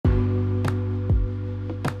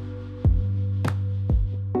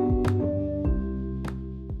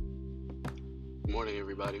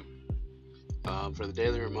everybody. For the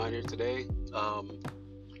daily reminder today, um,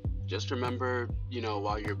 just remember,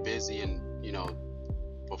 while you're busy and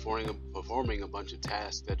performing a bunch of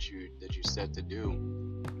tasks that you set to do,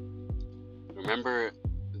 remember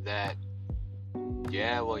that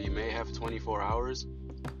yeah, well, you may have 24 hours.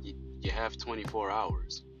 You have 24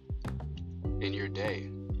 hours in your day.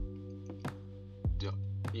 Do-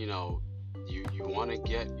 You know, you want to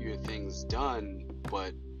get your things done,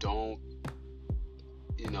 but don't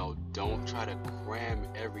try to cram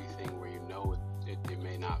everything where it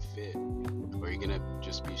may not fit, or you're gonna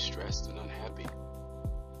just be stressed and unhappy.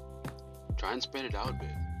 Try and spread it out a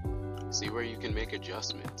bit. See where you can make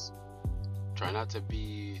adjustments. Try not to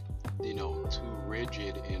be, too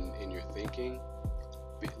rigid in your thinking.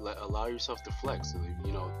 Allow yourself to flex.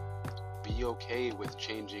 Be okay with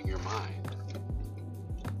changing your mind.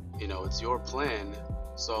 It's your plan,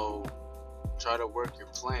 so try to work your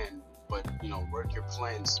plan, but work your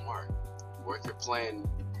plan smart. Work your plan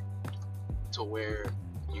to where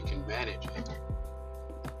you can manage it.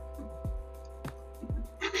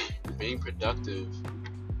 Being productive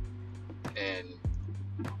and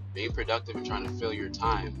trying to fill your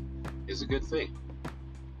time is a good thing,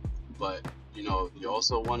 but you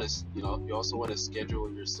also want to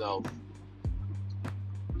schedule yourself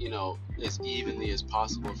as evenly as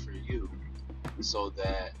possible for you, so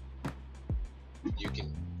that you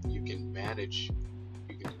can manage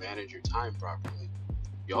your time properly.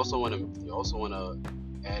 You also want to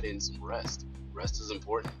add in some rest. Rest is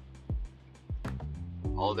important.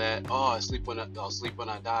 All that, oh, I'll sleep when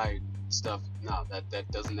I die stuff. No,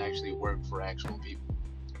 that doesn't actually work for actual people.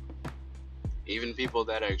 Even people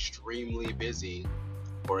that are extremely busy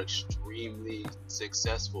or extremely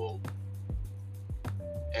successful,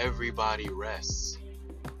 everybody rests.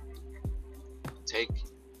 Take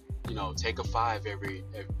take a 5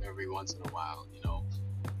 every once in a while.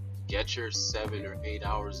 Get your 7 or 8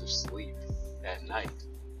 hours of sleep at night,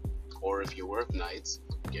 or if you work nights,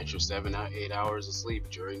 get your 7 or 8 hours of sleep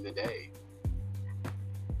during the day.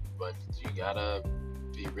 But you gotta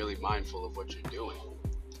be really mindful of what you're doing.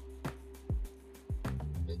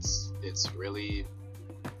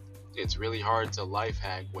 It's really hard to life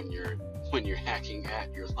hack when you're hacking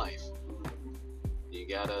at your life. You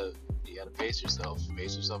gotta pace yourself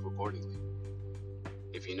accordingly.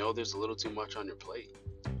 If you know there's a little too much on your plate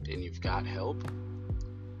and you've got help,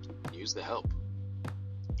 use the help.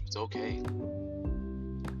 It's okay.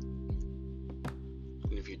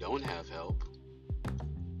 And if you don't have help,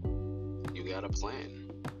 you got a plan.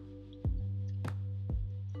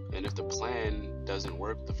 And if the plan doesn't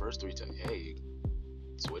work the first 3 times, hey,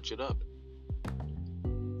 switch it up.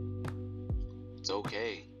 It's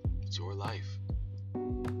okay. It's your life.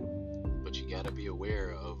 But you gotta be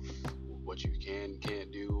aware of what you can't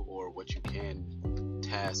do, or what you can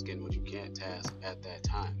task and what you can't task at that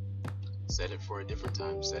time. Set it for a different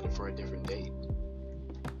time, set it for a different date.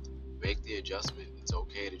 Make the adjustment. It's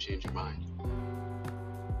okay to change your mind.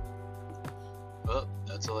 Well,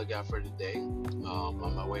 that's all I got for today.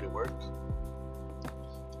 On my way to work.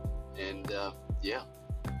 And yeah,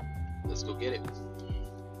 let's go get it.